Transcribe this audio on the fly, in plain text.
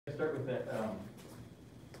Start with that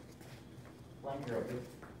flying arrow.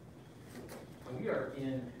 We are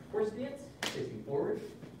in horse stance, facing forward,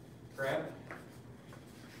 grab,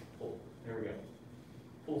 pull. There we go.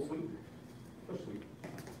 Full sweep, push sweep.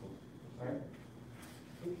 All right.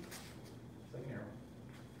 Second arrow.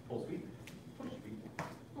 Full sweep, push sweep.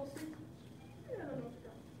 Full sweep. Yeah, I don't know what to go.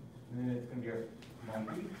 And then it's going to be our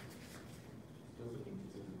monkey. Still looking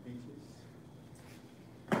to the beaches.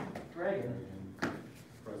 Dragon.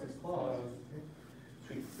 Press his claws.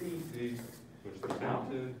 Sweep C. Push the Out.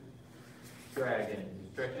 to Dragon.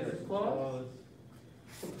 Stretches his claws.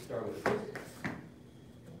 Start with this.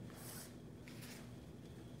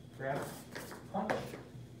 Grab. Punch.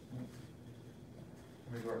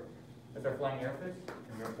 And we go. That's our flying air fist.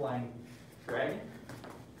 And we're flying dragon.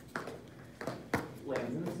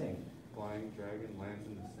 Lands in the sand. flying dragon lands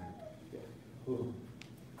in the sand. Yeah. Ooh.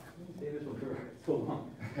 Say this will for so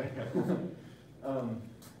long.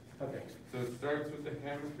 Okay. So it starts with the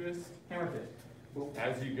hammer fist. Hammer fist. Cool.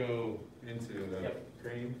 As you go into the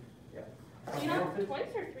crane. Yeah. You Hammer know, fist. twice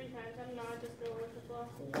or 3 times. I don't know. I just go with the flow.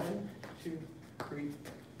 1, 2, 3.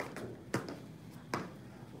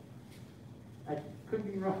 I could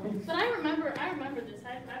be wrong. But I remember this.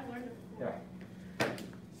 I've learned it before. Yeah.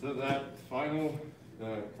 So that final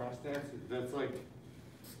cross stance, that's like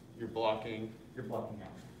you're blocking. You're blocking out.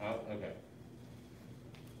 Oh, okay.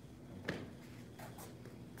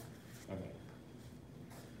 Okay.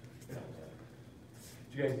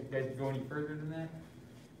 Did you guys go any further than that?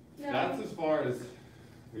 No. That's as far as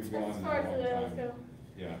we've gone That's as in far a as long today. time. Let's go.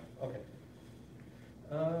 Yeah. Okay.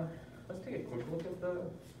 Let's take a quick look at the.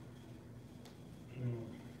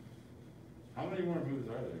 How many more moves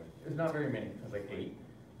are there? There's not very many. There's like 8.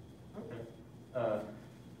 Okay.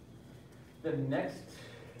 The next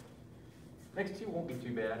 2 won't be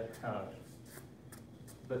too bad,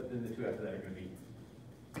 but then the 2 after that are going to be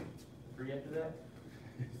 3 after that.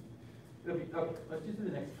 It'll be, okay, let's just do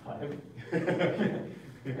the next 5.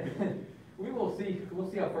 We will see.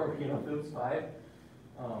 We'll see how far we get on those 5.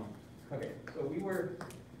 Okay, so we were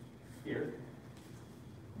here.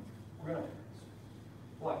 We're gonna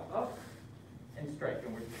block up and strike,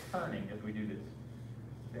 and we're turning as we do this.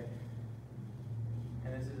 Okay.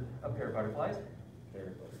 And this is a pair of butterflies. Pair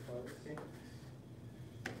of butterflies. Okay.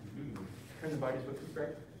 Turn the body, swiftly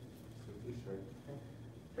strike. Swiftly strike. Okay.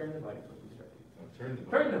 Turn the body, swiftly strike. Oh, turn the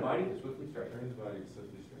Turn the body, swiftly strike. Turn the body,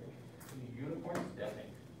 swiftly strike. Uniform stepping.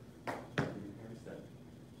 Uniform step.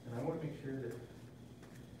 And I want to make sure that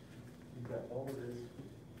you've got all of this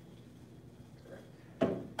correct.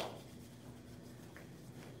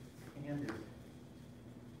 Hand is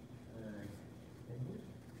inward.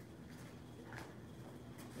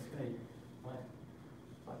 It's going to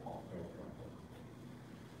my palm.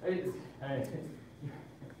 If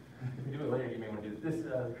you do it later, you may want to do this.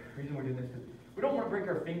 Reason we're doing this is we don't want to break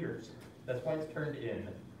our fingers. That's why it's turned in.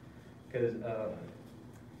 Because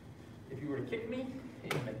if you were to kick me in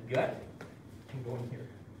the gut, I'm going here.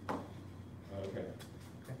 Okay.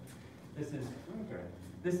 This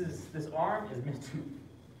arm is meant to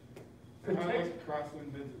Kind of protect. like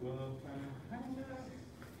crosswind willow kind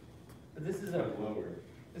But this is of. Lower.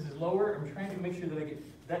 This is lower. I'm trying to make sure that I get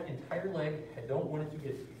that entire leg. I don't want it to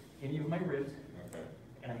get any of my ribs, Okay.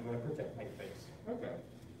 and I'm going to protect my face. Okay.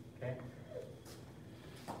 Okay.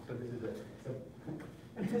 So this is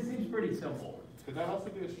this seems pretty simple. Could that also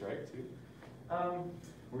be a strike too?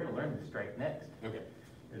 We're going to learn the strike next. Okay.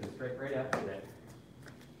 There's a strike right after that.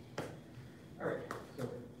 All right, so.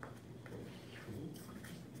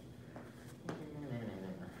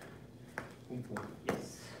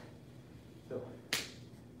 Yes. So,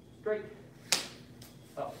 strike,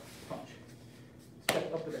 up, punch.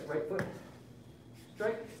 Step up with that right foot.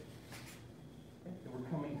 Strike. Okay, so we're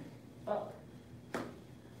coming up.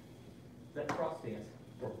 That cross stance.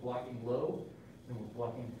 We're blocking low, and we're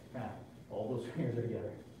blocking now. All those fingers are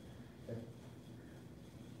together. Okay.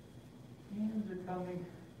 Hands are coming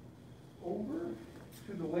over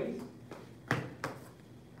to the waist.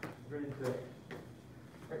 Right into the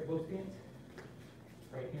right bow stance.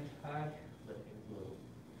 Right hand high, left hand low.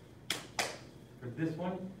 For this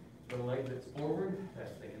one, the leg that's forward,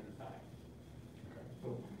 that's the hand that's high.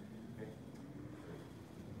 Boom. Okay.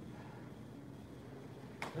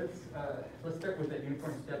 Let's start with that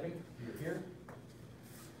uniform stepping. You're here.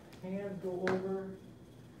 Hands go over.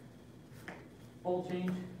 Full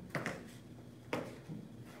change.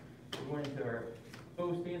 We're going into our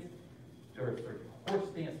bow stance, or sorry, horse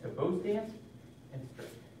stance to bow stance, and straight.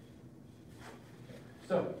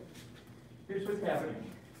 So, here's what's happening.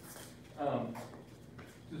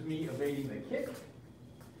 This is me evading the kick,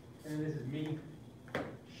 and this is me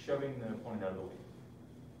shoving the opponent out of the way.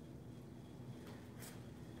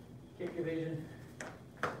 kick evasion,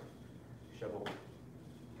 shovel.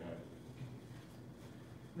 Got it.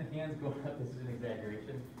 The hands go up, this is an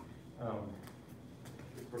exaggeration.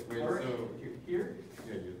 Wait, First, so, you're here,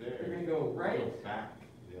 yeah, you're there. you're gonna go right Go back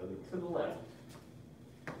the other to the left.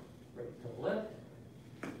 Right to the left,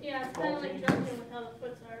 Yeah, it's kind of like jumping with how the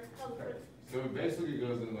foots are, how the foot. So it basically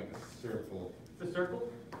goes in like a circle. the circle,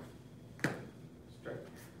 straight.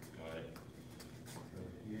 Got it. So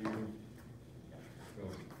you go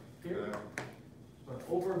Here. back. But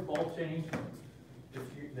over ball change, if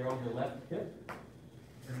they're on your left hip,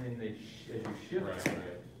 and then they, as you shift, Right, right.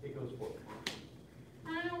 it goes forward.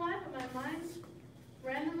 I don't know why, but my mind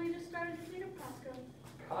randomly just started to think of Costco.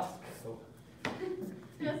 Costco.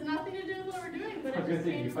 It has nothing to do with what we're doing, but I was it gonna just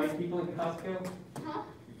say, came you to fight people in Costco? Huh?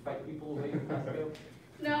 You fight people away in Costco?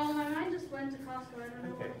 No, my mind just went to Costco, I don't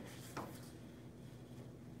know Okay.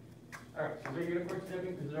 why. Alright, so we're gonna start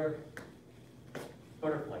stepping, this is our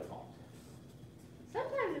butterfly palm.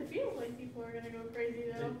 Sometimes it feels like people are gonna go crazy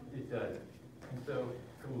though. It does. And so,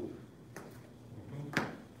 ooh.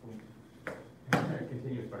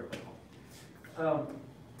 Continuous butterfly palm.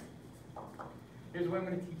 Here's the way I'm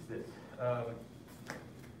gonna teach this.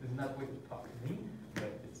 This is not the way it's taught to me,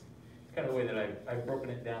 but it's kind of the way that I've broken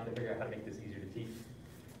it down to figure out how to make this easier to teach.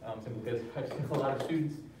 Simply because I've seen a lot of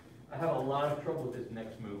students, I have a lot of trouble with this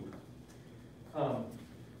next move.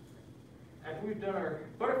 After we've done our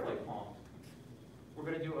butterfly palm, we're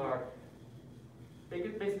gonna do our,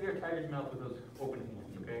 basically our tiger's mouth with those open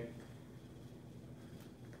hands, okay?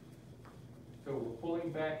 So we're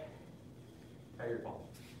pulling back, tiger palm.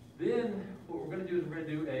 Then, what we're gonna do is we're gonna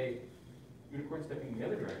do a unicorn stepping in the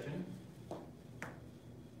other direction.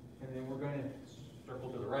 And then we're gonna circle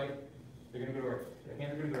to the right. They're gonna go to our, the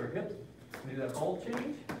hands are gonna go to our hips. We're gonna do that ball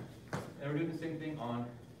change. And we're doing the same thing on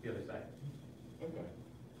the other side. Okay.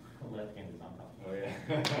 The left hand is on top. Oh,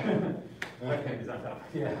 yeah. Left hand is on top,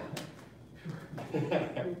 yeah.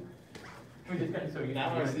 We just kind of, so you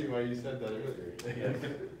Now I see why you said that earlier. Yes.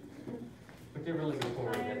 Whichever really goes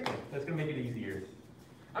forward, that's gonna make it easier.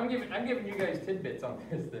 I'm giving you guys tidbits on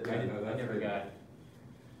this that Yeah, no, I that's never good. got.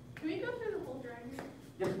 Can we go through the whole dragon?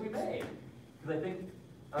 Yes, we may, because I think,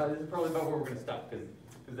 this is probably about where we're gonna stop, because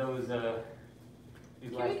those, these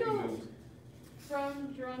Can last we few go- moves.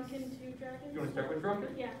 From drunken to dragon? You wanna start with drunken?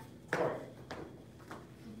 Yeah. All right.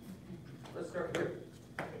 Let's start here.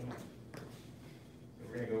 So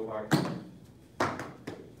we're gonna go our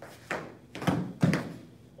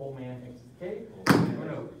old man exits the cave. Oh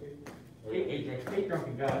no, eight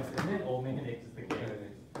drunken gods, and then old man exits the cave.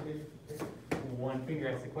 One finger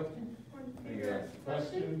asks the question. One Finger finger asks the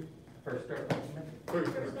question. First start punching method.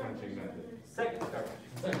 First First punching method. Second start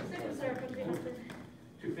punching. Second start punching method.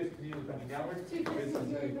 Two fists continually punching downward. Two fists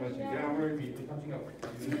Punching punching down. downward. Immediately punching upward.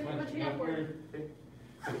 Immediately punching upward.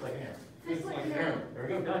 Just like an arrow. Fist like an arrow. There we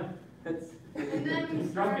go, done. That's. And then we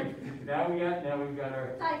Drunken. Now we've got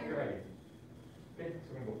our. Tiger. Dragon. Okay, so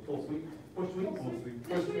we're gonna go full sweep, push sweep, Full full sweep. sweep,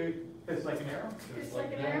 Push sweep. fist like an arrow, Fist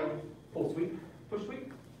like an arrow. full sweep, push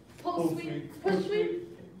sweep, Pull sweep. Push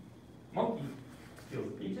sweep. monkey, steals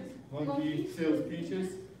the peaches, Monkey steals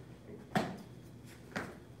peaches.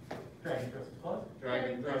 dragon thrusts his claws,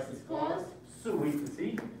 Dragon thrusts his claws. sweep the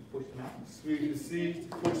sea, push the mountain, Sweep the sea,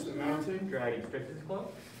 push the mountain. dragon stretches his claws,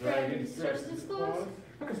 Dragon stretches his claws.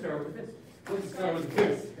 we're gonna start with this, Let's start with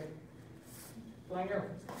this. flying arrow,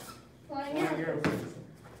 Flying Flying arrow. arrow.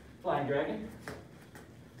 flying dragon,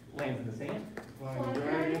 lands in the sand, Flying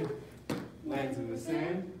dragon. Lands in the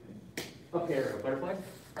sand. a pair of butterflies,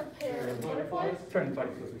 A pair of butterflies. turn the body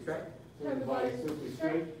swiftly strike, Turn the body swiftly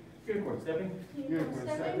straight. unicorn stepping, Unicorn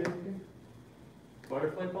stepping.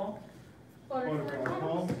 butterfly palm, Butterfly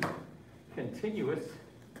palms. continuous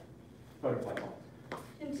butterfly palm.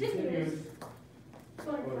 Continuous.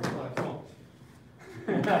 Butterfly. palms.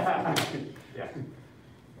 Yeah,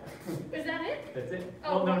 Is that it? that's it.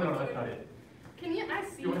 Oh, Oh, no, okay. that's not it. Can you, I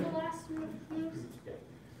see You the wanna- last moves? Yeah.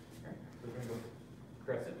 Alright, so we're gonna go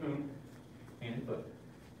crescent moon, hand and foot,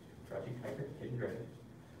 crouching tiger, hidden dragon,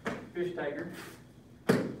 fish tiger,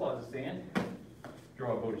 claws of sand,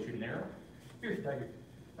 draw a bow to shoot an arrow, fierce tiger,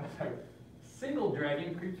 single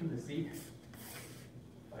dragon creeps from the sea,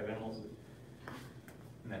 5 animals,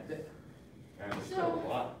 and that's it. And it's So- still a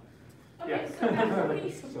lot. Okay, Yeah. so after we,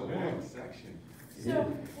 It's a long section.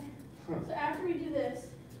 so after we do this,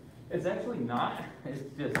 It's actually not, it's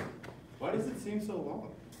just, Why does it seem so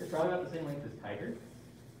long? it's probably about the same length as tiger.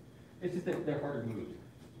 It's just that they're harder moves.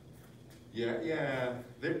 Yeah.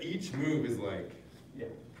 Each move is like Yeah.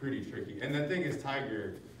 pretty tricky. And the thing is,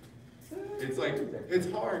 tiger, it's like, it's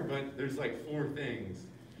hard, but there's like 4 things.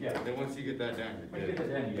 Yeah. Then once you get that down, When you're you get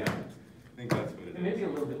good. that down, you got it. I think that's what it And maybe a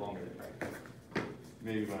little bit longer than practice.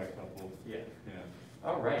 Maybe by a couple. Yeah. Yeah.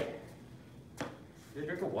 All right. Get a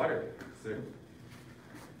drink of water. So,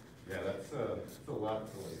 yeah, that's a lot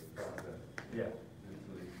to like process. Yeah.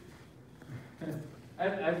 Mentally.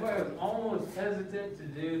 That's why I was almost hesitant to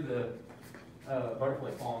do the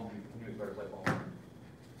butterfly palm, new butterfly palm.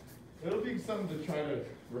 It'll be something to try to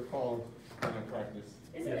recall when I practice.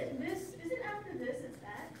 Isn't Yes. it this, is it after this, it's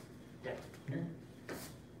that? Yeah. Here.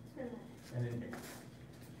 Or that? And then here.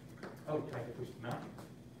 Oh, try to push the mountain.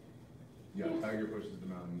 Yeah, tiger pushes the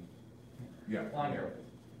mountain. Yeah. Flying arrow.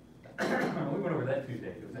 We went over that Tuesday.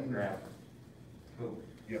 It was in graph. Cool.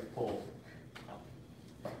 Yep. Pull.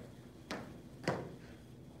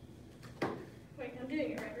 Wait, I'm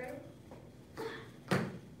doing it right?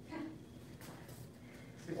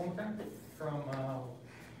 See one more time? From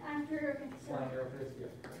After, okay, so. flying arrow for this. Yeah.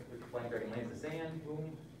 Flying dragon lands the sand.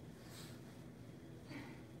 Boom.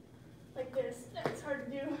 Like this, that's hard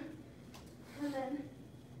to do. And then,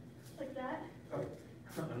 like that. Okay.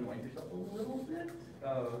 Unwind yourself a little bit.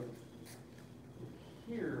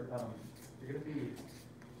 Here, you're gonna be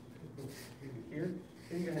here.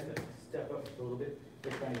 Then you're gonna have to step up just a little bit.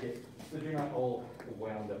 You're trying to get so that you're not all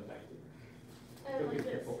wound up back there. And So be like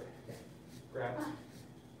this. careful. Yeah. Grab, Ah,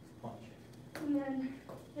 punch. And then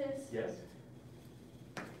this. Yes.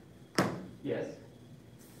 Yes.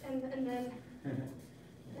 And then,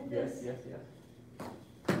 and Yes, this. yes, yes.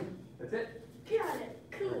 That's it. Got it,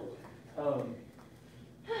 cool.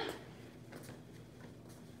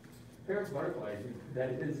 Pair of butterflies, that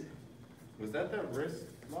is, Was that wrist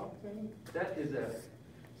lock thing? that is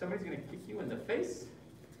somebody's gonna kick you in the face.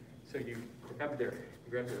 So you grab their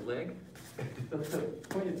leg. So the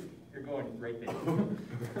point is, you're going right there.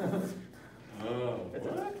 Oh, That's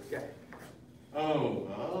what? it. Yeah.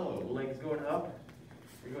 Oh. Legs going up,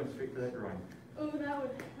 you're going straight for that groin. Oh,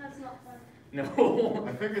 that's not fun. No.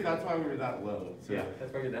 I figured that's why we were that low. So Yeah,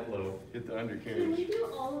 that's probably that low. get the Can undercarriage. we do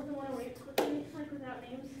all of the 108 quickly, like without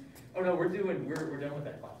names? Oh no, we're done with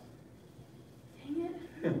that class. Dang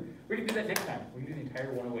it. We can do that next time. We can do the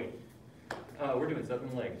entire 108. We're doing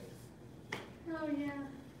southern legs. Oh, yeah.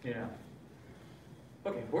 Yeah.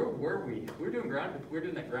 Okay, where were we? We're doing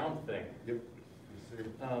that ground thing. Yep. Yes,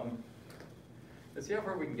 sir. Let's see how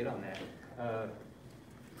far we can get on that.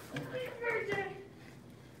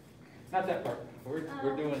 Not that part.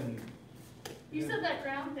 We're doing You said that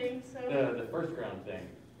ground thing, so. the first ground thing.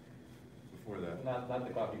 Before that. Not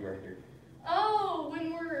the coffee right here. Oh,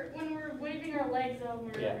 when we're waving our legs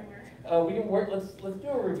over Yeah. everywhere. We can work. Let's do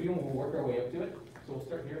a review and we'll work our way up to it. So we'll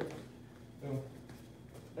start here. Boom.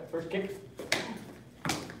 That first kick.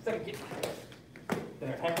 Second kick. Then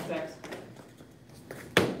our hack attacks.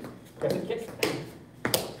 Second kick.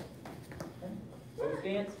 So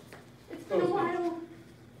stance. It's been a while.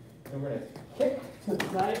 And we're gonna kick to the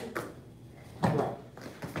side. Drop.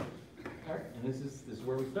 All right, and this is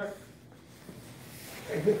where we start.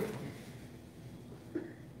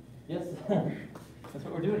 Yes, that's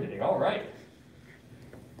what we're doing today. All right.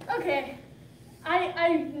 Okay.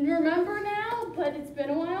 I remember now, but it's been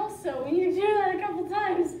a while, so we need to do that a couple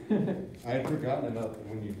times. I had forgotten about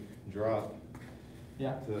when you drop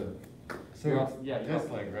Yeah. to. Drop, yeah, this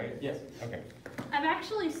drop. leg, right? Yes. Okay. I've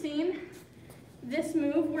actually seen this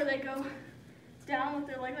move where they go down with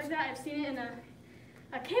their leg like that. I've seen it in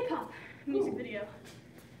a K-pop music video.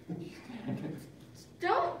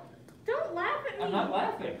 Don't laugh at me. I'm not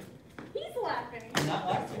laughing. He's laughing. I'm not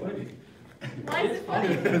laughing. Why is It's it funny?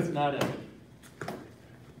 It's not a.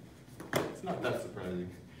 It's not that surprising.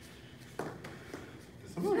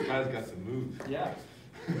 Some of those guys got some moves. Yeah.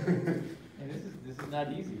 And this is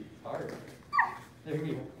not easy. It's hard. There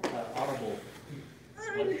you go. Audible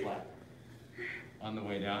leg slap. On the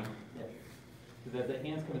way down. Yeah. Because the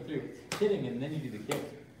hand's coming through, it's hitting, and then you do the kick.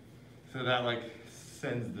 So that like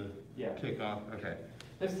sends the Yeah. kick off. Okay.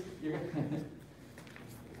 This, you're gonna.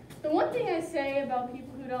 The one thing I say about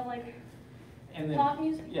people who don't like And then, pop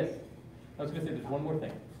music. yes, I was gonna say there's one more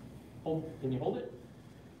thing. Can you hold it?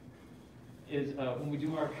 Is when we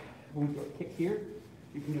do a kick here,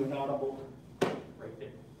 you can do an audible right there.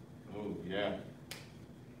 Oh yeah.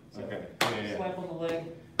 So, Okay. Yeah. Slap on the leg.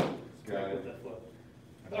 Got Strike it. with the foot.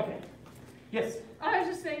 Okay. Yes. I was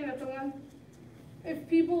just saying that if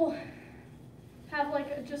people have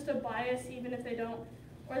like just a bias, even if they don't,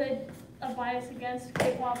 or a bias against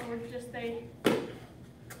K-pop, or just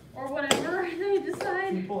or whatever they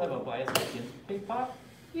decide. People have a bias against K-pop.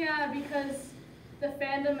 Yeah, because the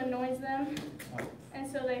fandom annoys them, Oh. and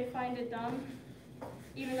so they find it dumb,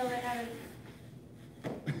 even though they haven't.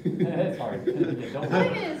 That's hard. Yeah, The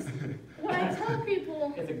thing is, when I tell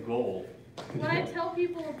people, It's a goal. when I tell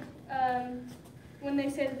people when they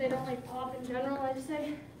say that they don't like pop in general, I just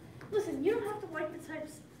say, listen, you don't have to like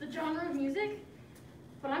the genre of music,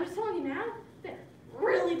 but I'm just telling you now, they're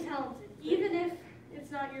really talented, even if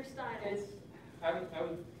it's not your style. I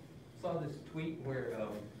saw this tweet where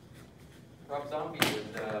Rob Zombie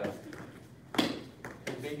was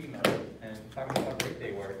baby metal and talking about how great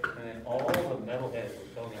they were, and then all the metalheads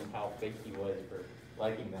were telling him how fake he was for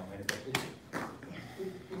liking them, and it's like,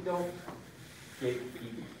 we don't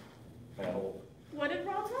gatekeep metal. What did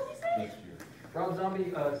Rob Zombie say? Next year. Rob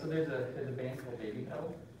Zombie, so there's a band called Baby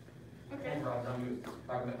Metal, Okay. and Rob Zombie was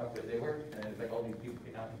talking about how good they were, and it's like all these people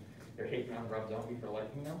get out and they're hating on Rob Zombie for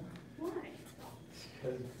liking them, Why?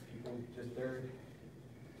 because people just, they're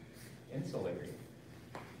insulating.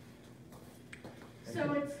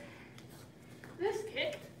 So it's this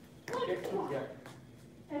kick, Yeah,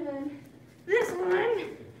 and then this one,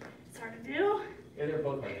 it's hard to do, yeah, they're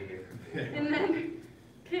both hard to do. and then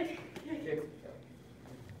kick, kick. Kick.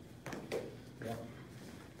 Yeah.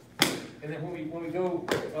 And then when we go,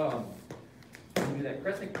 when we do that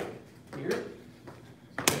crescent kick here,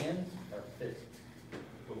 hands are fists.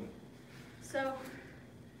 Boom. So,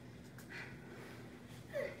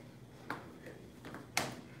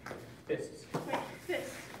 Fists. wait,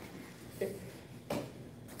 fists, Kick.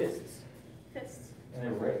 Fists. fists, And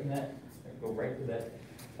then right in that, go right to that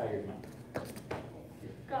tiger mouth.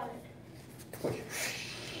 got it. Push.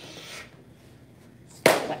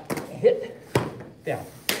 Hit. Down.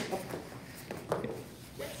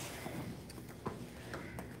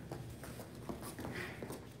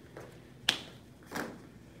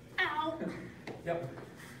 Ow. Yep.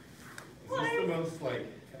 Is this the most like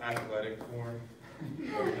athletic form you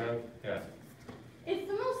have? Yeah. It's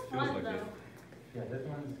the most Feels fun like though. it. Yeah, this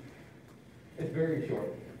one's, it's very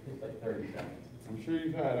short. It's like 30 seconds. I'm sure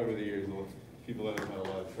you've had over the years people that have had a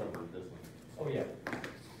lot of trouble with this one. Oh, yeah.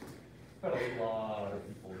 But a lot of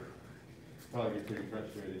people Probably get pretty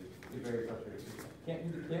frustrated. get very frustrated.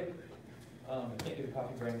 Can't do the kick, can't do the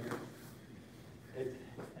coffee grinder. And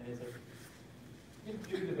it's like, you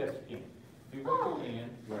do the best you can. Do what you can.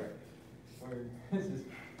 Right. Where this is,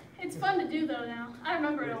 It's fun to do though now. I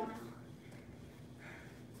remember it all now.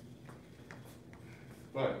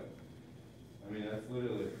 But, I mean, that's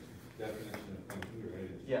literally the definition of kung fu, right?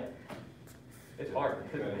 It's- yeah. It's hard.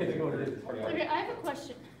 It's go to this, it's hard. Okay, I have a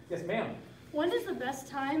question. Yes, ma'am. When is the best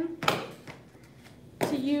time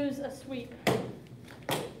to use a sweep?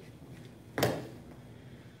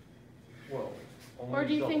 Well, Or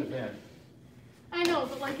do you think- self-defense. I know,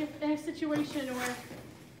 but like if in a situation where,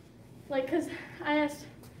 like, cause I asked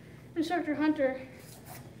Instructor Hunter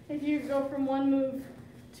if you could go from one move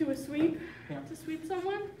to a sweep, Yeah. to sweep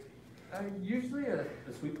someone. Usually the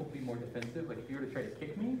sweep will be more defensive. Like if you were to try to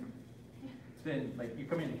kick me, then like you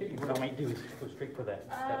come in and kick me, what I might do is go straight for that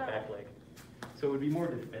back leg. So it would be more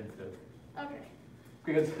defensive. Okay.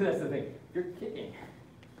 Because that's the thing, you're kicking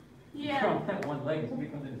Yeah. from that one leg, and somebody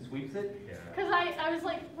comes in and sweeps it. Yeah. Cause I was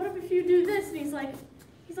like, what if you do this? And he's like,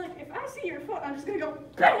 if I see your foot, I'm just gonna go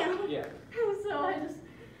bam. Yeah. So I just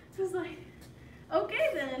was like, okay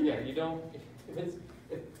then. Yeah, you don't,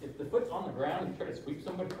 if the foot's on the ground, you try to sweep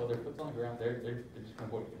somebody, well, their foot's on the ground, they're just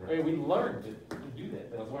gonna go. I mean, we learned to do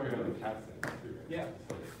that. That's why we have a cat stance too, right? Yeah.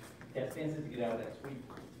 Yeah, stances to get out of that sweep.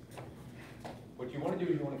 What you wanna do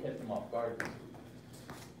is you wanna catch them off guard.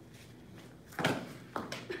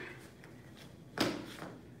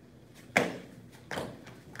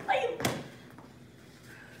 Ay.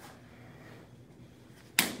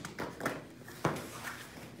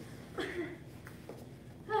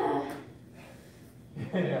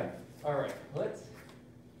 Yeah, all right, let's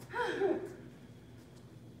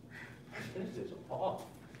finish this off.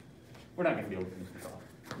 We're not gonna be able to finish this off.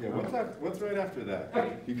 Yeah, what's right after that?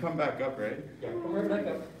 Okay. You come back up, right? Yeah, come right back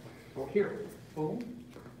up. Go here, boom.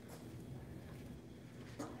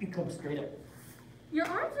 You come straight up. Your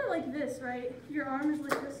arms are like this, right? Your arm is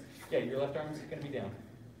like this. Yeah, your left arm is gonna be down.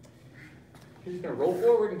 You're just gonna roll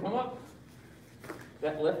forward and come up.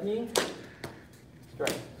 That left knee,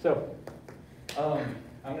 straight. So, I'm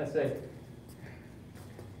gonna say,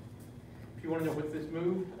 if you wanna know what's this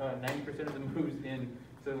move, 90% of the moves in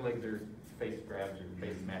the legs are face grabs or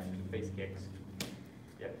face smashes, face kicks.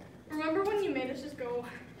 Yeah. Remember when you made us just go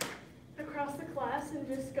across the class and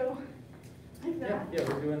just go like Yeah, that? yeah,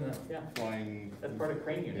 we're doing the, yeah, Flying. that's part of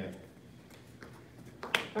crane unit. Yeah.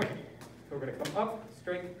 Okay, so we're gonna come up,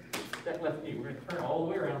 straight, that left knee, we're gonna turn all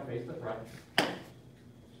the way around, face the front.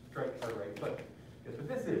 Straight our right foot. Guess what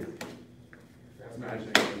this is?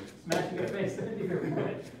 Smashing. Smashing the face,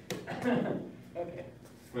 Okay,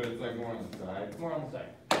 But it's like more on the side. more on the side.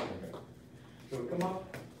 Okay. So we come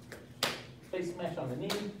up, face smash on the knee,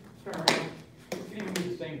 turn around, This can even be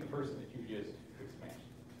the same person that you just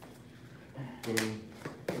smashed. Boom.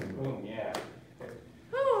 Boom, yeah. Okay.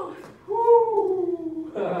 Whew.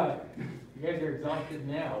 Woo! You guys are exhausted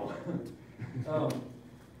now.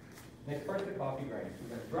 Next part's the coffee grinder. We're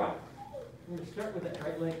gonna drop. We're gonna start with that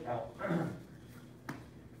right leg out.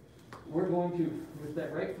 We're going to, with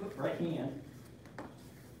that right foot, right hand,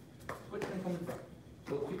 foot's gonna come in front.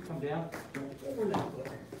 Both feet come down, jump over that foot.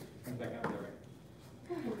 Come back out there,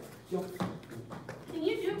 right? Jump. Can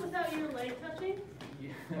you do it without your leg touching? Yeah,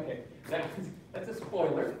 okay, that's a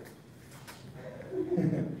spoiler.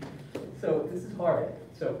 So this is hard.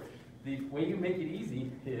 So the way you make it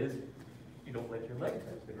easy is you don't let your leg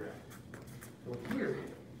touch the ground. So here,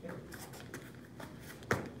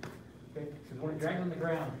 okay, because when it drags on the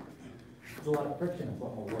ground, there's a lot of friction, it's a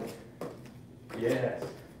lot more work. Yes.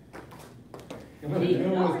 You know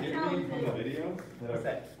what was getting me from the video? What's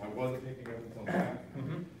that? I wasn't picking up until now.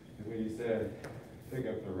 Mm-hmm. Is when you said, pick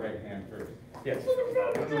up the right hand first. Yes. I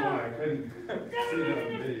don't know why I couldn't see that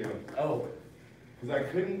on the video. Oh. Because I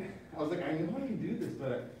couldn't, I was like, I know I can do this,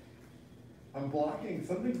 but I'm blocking,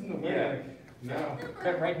 something's in the way. Yeah. Like, no.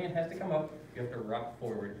 That right hand has to come up. You have to rock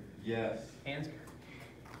forward. Yes. Hands.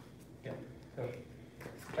 Yeah. So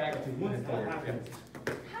back to Once forward. that happens.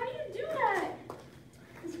 How do you do that?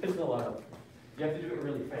 It's a lot of. You have to do it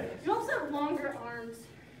really fast. You also have longer arms.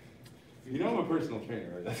 You know I'm a personal trainer,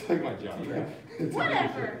 right? That's like my job. Yeah. It's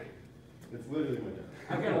Whatever. It's literally my job.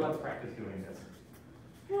 I've got a lot of practice doing this.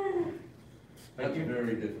 That's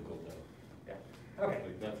very difficult though. Yeah. Okay.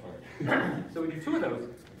 Like that's hard. So we do two of those.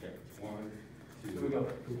 Okay, 1, So we 2. go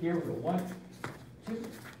from here, we go 1, 2.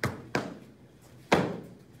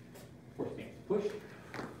 Force stance, push.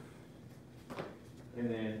 And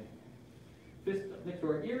then fist up next to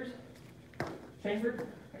our ears, chambered,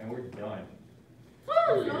 and we're done.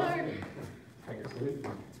 Oh, Lord. Tiger salute.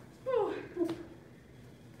 Whew.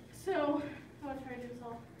 So, I'll try to do this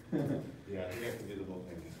all. Yeah, I think I have to do the whole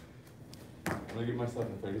thing. I'm gonna give myself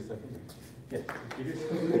a 30-second. Yes, give yourself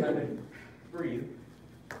time to breathe.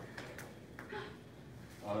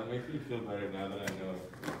 Oh, that makes me feel better now that I know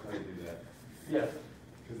how to do that. Yes.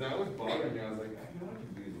 Because that was bothering me. I was like, I know I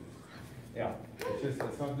can do this. Yeah. It's just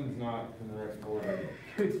that something's not in the right order.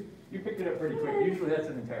 You picked it up pretty quick. Usually that's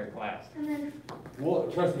an entire class. And then, Well,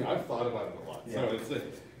 trust me, I've thought about it a lot. Yeah. So it's like,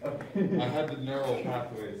 Okay. I had the neural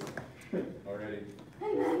pathways already.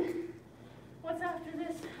 and then, what's after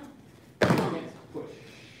this? Yes, push.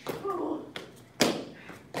 Oh.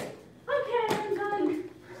 Okay, I'm done.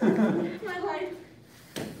 My life.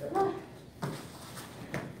 Oh.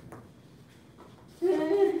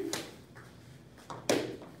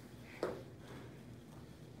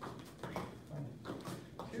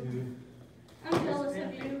 I'm jealous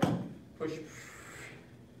of you. Push.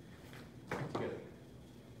 Good.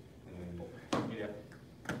 And then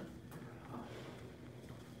Yeah.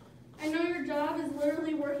 I know your job is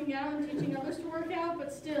literally working out and teaching others to work out,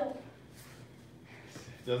 but still.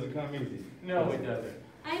 it doesn't come easy. No, it doesn't.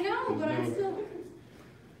 I know, but I'm still.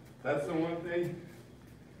 That's the one thing.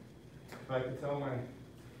 If I could tell my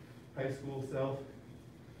high school self,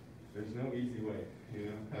 there's no easy way, you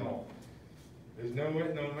know? No. There's no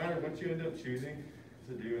way, no matter what you end up choosing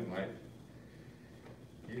to do in life,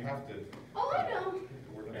 you have to Oh, I know.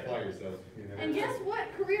 apply yourself, you know? And guess what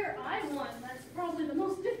career I want? That's probably the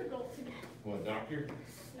most difficult to get. What, doctor?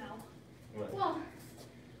 No. What? Well,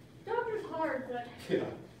 doctor's hard, but Yeah.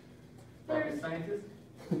 Rocket there's. scientist?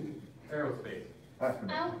 Aerospace.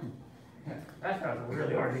 I'll, That sounds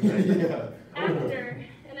really hard to get. actor.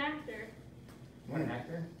 An actor. One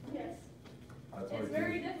actor? Yes. That's It's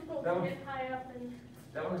very difficult That to one- get high up and.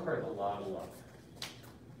 That one requires a lot of luck.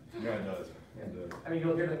 Yeah, it does. It does. I mean,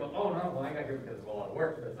 you'll hear them go, oh no, well I got here because of a lot of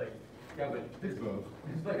work, but it's like, yeah, but It's both.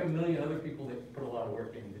 there's like a million other people that put a lot of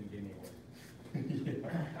work in and didn't give me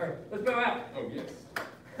work. All right, let's go out. Oh, yes.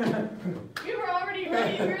 You were already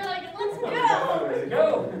ready. You were like, let's go. Let's go.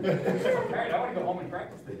 All right, I want to go home and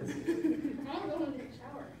practice this. I'm going to take a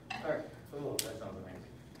shower. All right, oh, that sounds amazing.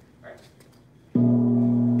 All right.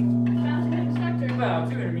 About to head instructor. Well,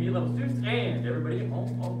 2 intermediate level students and everybody at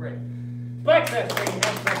home already. Black test training,